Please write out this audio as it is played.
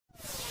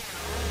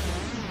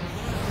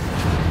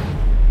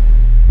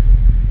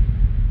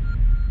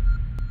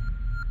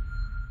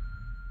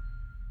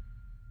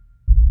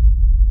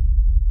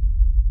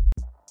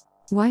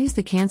Why is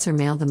the Cancer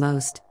male the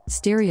most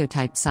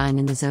stereotyped sign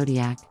in the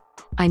zodiac?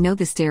 I know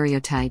the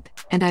stereotype,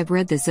 and I've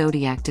read the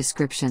zodiac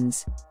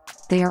descriptions.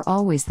 They are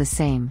always the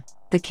same.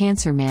 The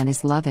Cancer man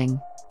is loving,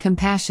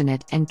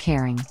 compassionate, and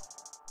caring.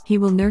 He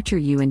will nurture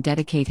you and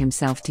dedicate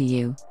himself to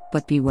you,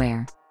 but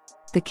beware.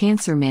 The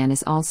Cancer man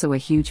is also a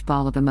huge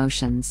ball of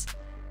emotions.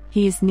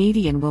 He is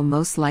needy and will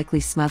most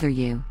likely smother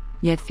you,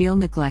 yet feel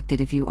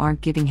neglected if you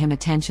aren't giving him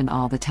attention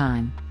all the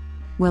time.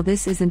 Well,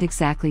 this isn't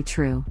exactly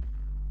true.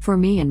 For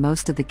me and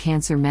most of the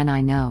Cancer men I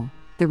know,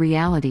 the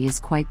reality is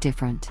quite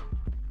different.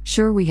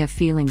 Sure, we have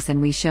feelings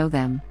and we show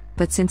them,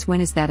 but since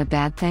when is that a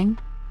bad thing?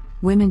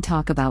 Women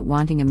talk about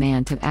wanting a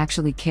man to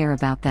actually care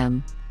about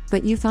them,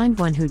 but you find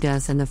one who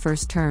does, and the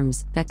first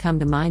terms that come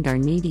to mind are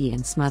needy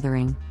and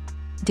smothering.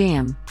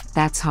 Damn,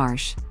 that's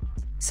harsh.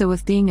 So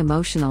if being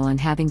emotional and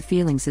having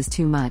feelings is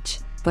too much,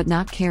 but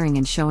not caring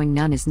and showing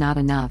none is not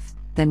enough,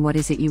 then what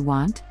is it you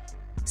want?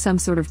 Some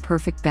sort of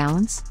perfect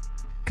balance?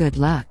 Good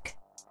luck.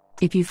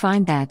 If you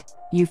find that,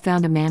 you've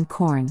found a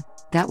man-corn.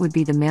 That would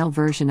be the male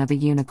version of a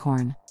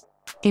unicorn.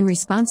 In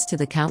response to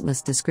the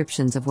countless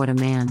descriptions of what a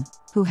man,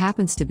 who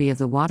happens to be of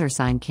the water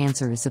sign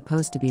Cancer, is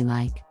supposed to be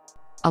like,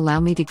 allow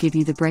me to give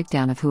you the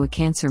breakdown of who a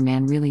Cancer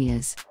man really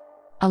is.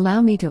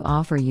 Allow me to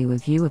offer you a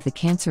view of the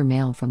Cancer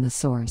male from the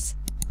source.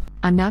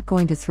 I'm not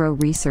going to throw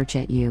research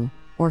at you,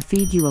 or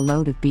feed you a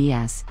load of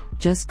BS,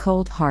 just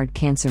cold hard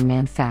Cancer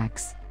man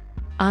facts.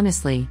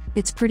 Honestly,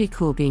 it's pretty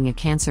cool being a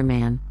Cancer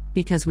man,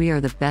 because we are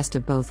the best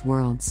of both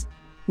worlds.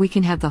 We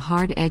can have the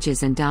hard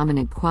edges and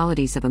dominant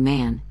qualities of a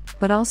man,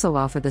 but also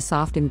offer the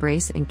soft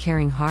embrace and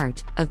caring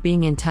heart of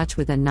being in touch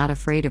with and not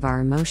afraid of our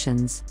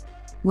emotions.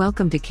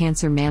 Welcome to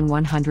Cancer Man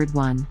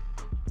 101.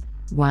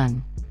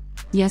 1.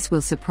 Yes,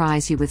 we'll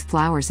surprise you with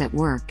flowers at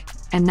work,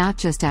 and not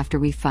just after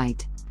we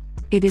fight.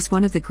 It is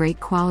one of the great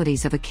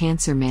qualities of a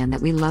Cancer man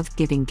that we love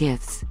giving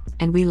gifts,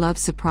 and we love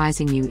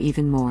surprising you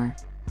even more.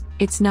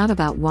 It's not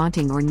about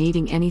wanting or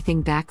needing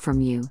anything back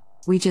from you.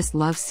 We just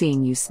love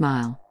seeing you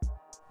smile.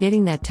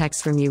 Getting that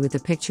text from you with a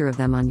picture of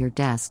them on your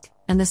desk,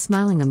 and the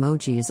smiling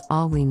emoji is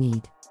all we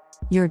need.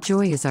 Your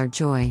joy is our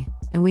joy,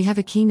 and we have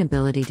a keen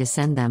ability to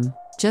send them,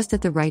 just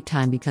at the right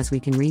time because we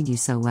can read you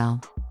so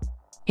well.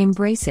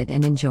 Embrace it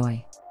and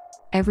enjoy.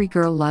 Every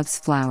girl loves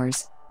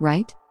flowers,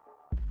 right?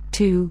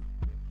 2.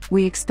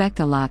 We expect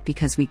a lot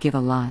because we give a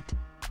lot.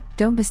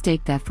 Don't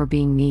mistake that for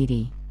being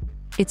needy.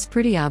 It's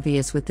pretty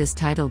obvious with this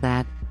title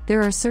that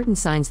there are certain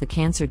signs the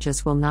Cancer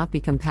just will not be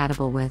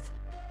compatible with.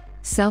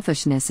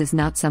 Selfishness is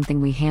not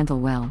something we handle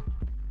well.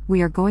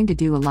 We are going to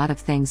do a lot of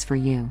things for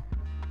you.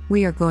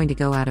 We are going to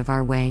go out of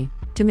our way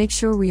to make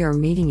sure we are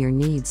meeting your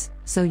needs,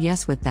 so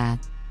yes, with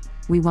that.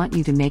 We want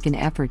you to make an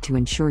effort to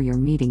ensure you're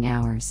meeting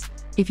ours.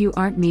 If you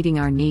aren't meeting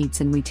our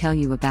needs and we tell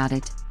you about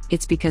it,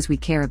 it's because we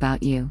care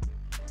about you.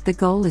 The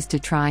goal is to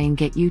try and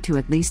get you to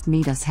at least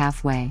meet us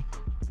halfway.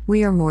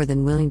 We are more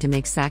than willing to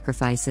make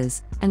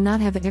sacrifices and not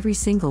have every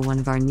single one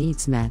of our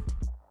needs met.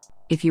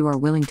 If you are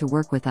willing to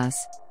work with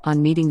us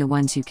on meeting the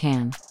ones you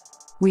can.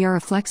 We are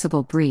a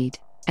flexible breed,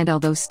 and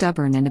although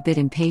stubborn and a bit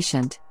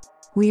impatient,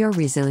 we are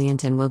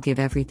resilient and will give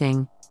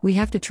everything we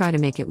have to try to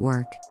make it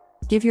work.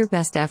 Give your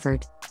best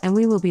effort, and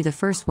we will be the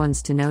first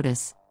ones to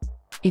notice.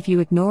 If you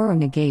ignore or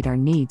negate our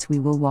needs, we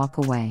will walk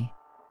away.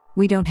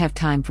 We don't have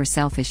time for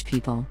selfish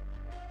people.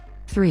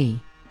 3.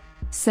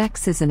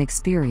 Sex is an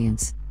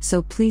experience,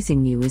 so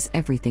pleasing you is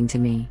everything to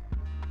me.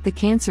 The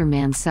Cancer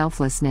man's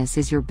selflessness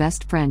is your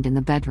best friend in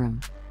the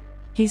bedroom.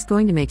 He's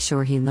going to make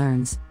sure he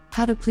learns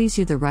how to please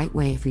you the right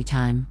way every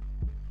time.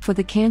 For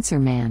the Cancer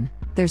man,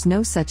 there's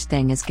no such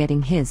thing as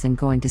getting his and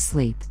going to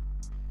sleep.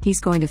 He's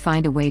going to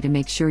find a way to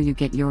make sure you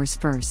get yours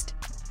first.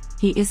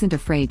 He isn't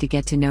afraid to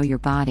get to know your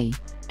body,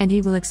 and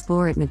he will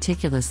explore it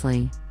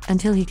meticulously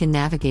until he can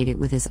navigate it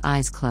with his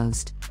eyes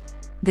closed.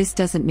 This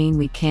doesn't mean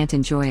we can't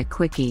enjoy a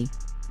quickie.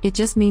 It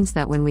just means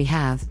that when we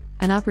have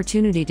an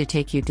opportunity to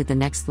take you to the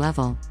next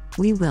level,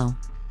 we will.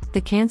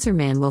 The Cancer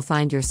man will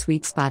find your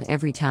sweet spot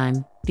every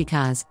time,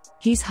 because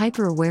he's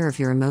hyper aware of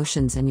your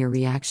emotions and your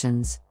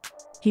reactions.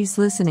 He's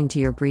listening to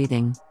your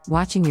breathing,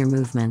 watching your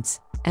movements,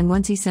 and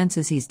once he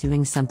senses he's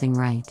doing something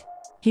right,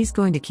 he's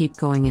going to keep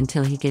going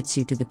until he gets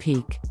you to the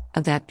peak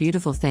of that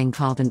beautiful thing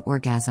called an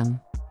orgasm.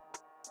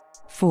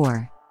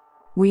 4.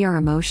 We are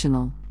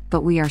emotional,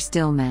 but we are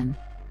still men.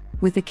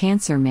 With the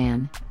Cancer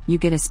man, you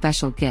get a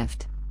special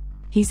gift.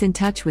 He's in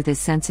touch with his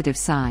sensitive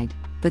side,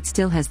 but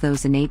still has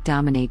those innate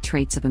dominate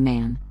traits of a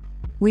man.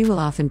 We will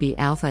often be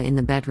alpha in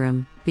the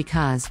bedroom,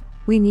 because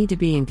we need to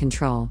be in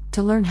control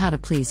to learn how to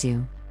please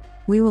you.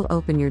 We will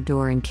open your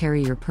door and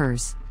carry your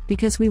purse,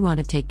 because we want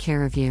to take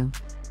care of you.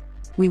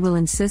 We will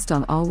insist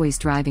on always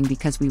driving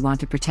because we want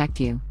to protect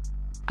you.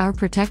 Our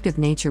protective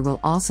nature will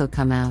also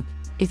come out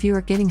if you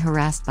are getting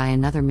harassed by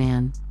another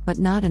man, but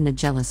not in a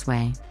jealous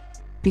way.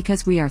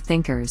 Because we are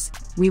thinkers,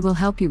 we will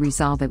help you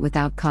resolve it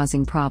without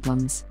causing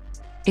problems.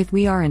 If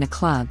we are in a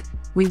club,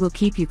 we will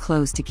keep you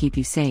close to keep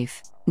you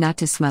safe, not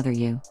to smother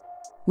you.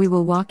 We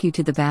will walk you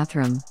to the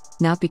bathroom,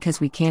 not because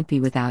we can't be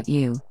without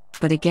you,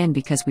 but again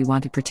because we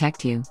want to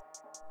protect you.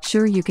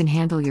 Sure, you can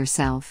handle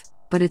yourself,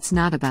 but it's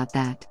not about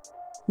that.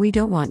 We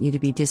don't want you to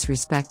be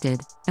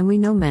disrespected, and we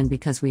know men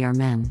because we are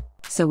men,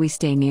 so we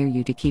stay near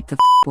you to keep the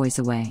boys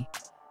away.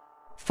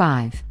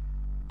 5.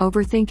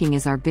 Overthinking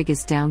is our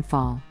biggest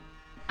downfall.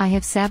 I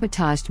have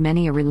sabotaged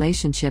many a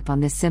relationship on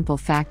this simple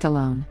fact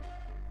alone.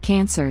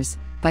 Cancers,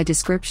 by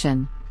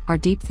description, are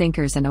deep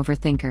thinkers and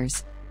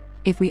overthinkers.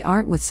 If we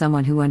aren't with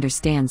someone who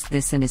understands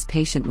this and is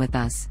patient with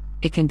us,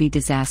 it can be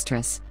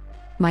disastrous.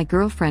 My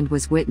girlfriend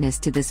was witness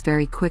to this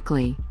very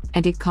quickly,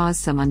 and it caused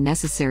some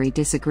unnecessary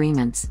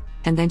disagreements,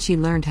 and then she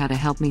learned how to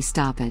help me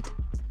stop it.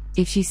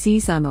 If she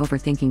sees I'm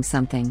overthinking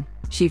something,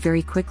 she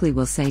very quickly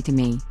will say to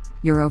me,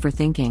 "You're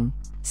overthinking,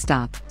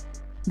 stop."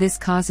 This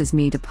causes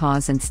me to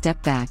pause and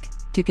step back,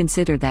 to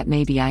consider that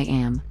maybe I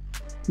am.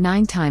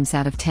 9 times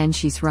out of 10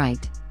 she's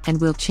right,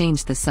 and we'll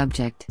change the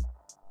subject.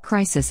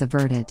 Crisis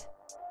averted.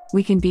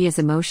 We can be as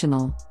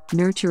emotional,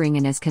 nurturing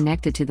and as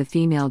connected to the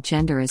female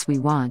gender as we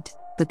want,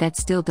 but that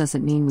still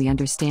doesn't mean we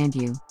understand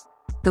you.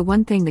 The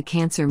one thing the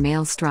Cancer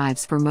male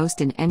strives for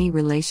most in any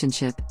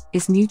relationship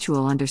is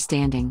mutual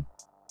understanding.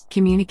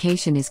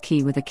 Communication is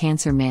key with a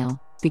Cancer male,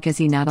 because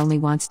he not only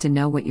wants to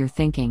know what you're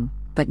thinking,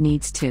 but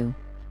needs to.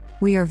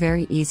 We are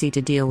very easy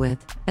to deal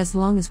with, as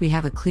long as we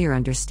have a clear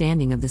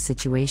understanding of the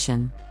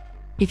situation.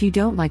 If you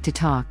don't like to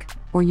talk,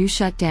 or you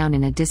shut down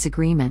in a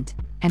disagreement,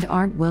 and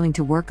aren't willing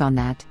to work on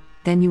that,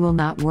 then you will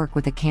not work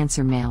with a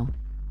Cancer male.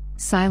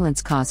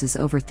 Silence causes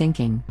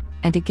overthinking,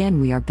 and again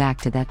we are back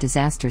to that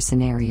disaster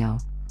scenario.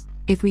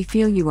 If we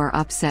feel you are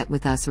upset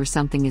with us or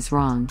something is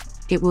wrong,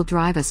 it will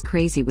drive us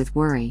crazy with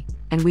worry,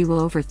 and we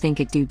will overthink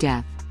it to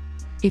death.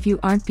 If you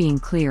aren't being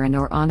clear and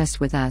or honest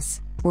with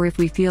us, or if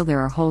we feel there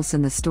are holes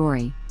in the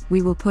story,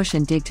 we will push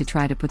and dig to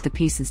try to put the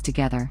pieces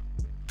together.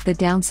 The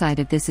downside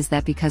of this is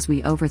that because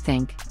we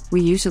overthink,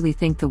 we usually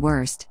think the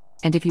worst,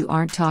 and if you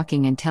aren't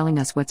talking and telling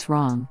us what's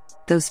wrong,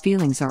 those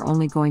feelings are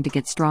only going to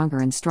get stronger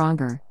and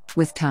stronger,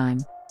 with time.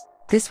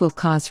 This will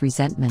cause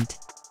resentment.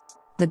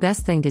 The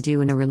best thing to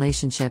do in a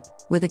relationship,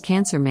 with a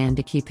Cancer man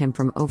to keep him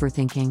from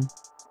overthinking,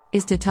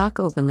 is to talk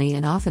openly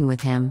and often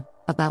with him,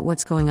 about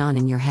what's going on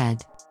in your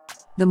head.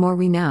 The more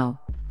we know,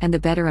 and the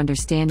better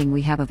understanding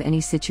we have of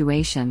any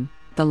situation,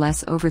 the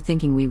less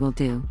overthinking we will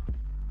do.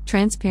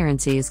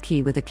 Transparency is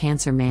key with a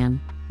Cancer man,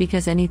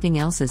 because anything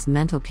else is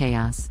mental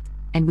chaos,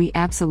 and we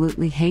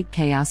absolutely hate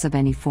chaos of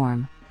any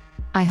form.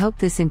 I hope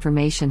this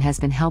information has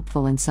been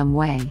helpful in some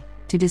way,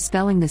 to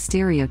dispelling the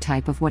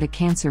stereotype of what a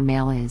Cancer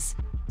male is.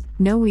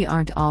 No, we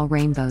aren't all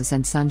rainbows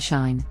and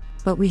sunshine,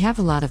 but we have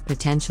a lot of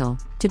potential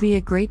to be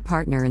a great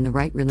partner in the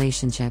right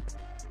relationship.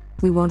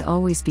 We won't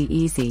always be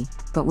easy,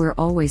 but we're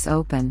always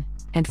open,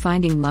 and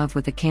finding love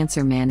with a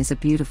Cancer man is a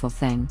beautiful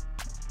thing.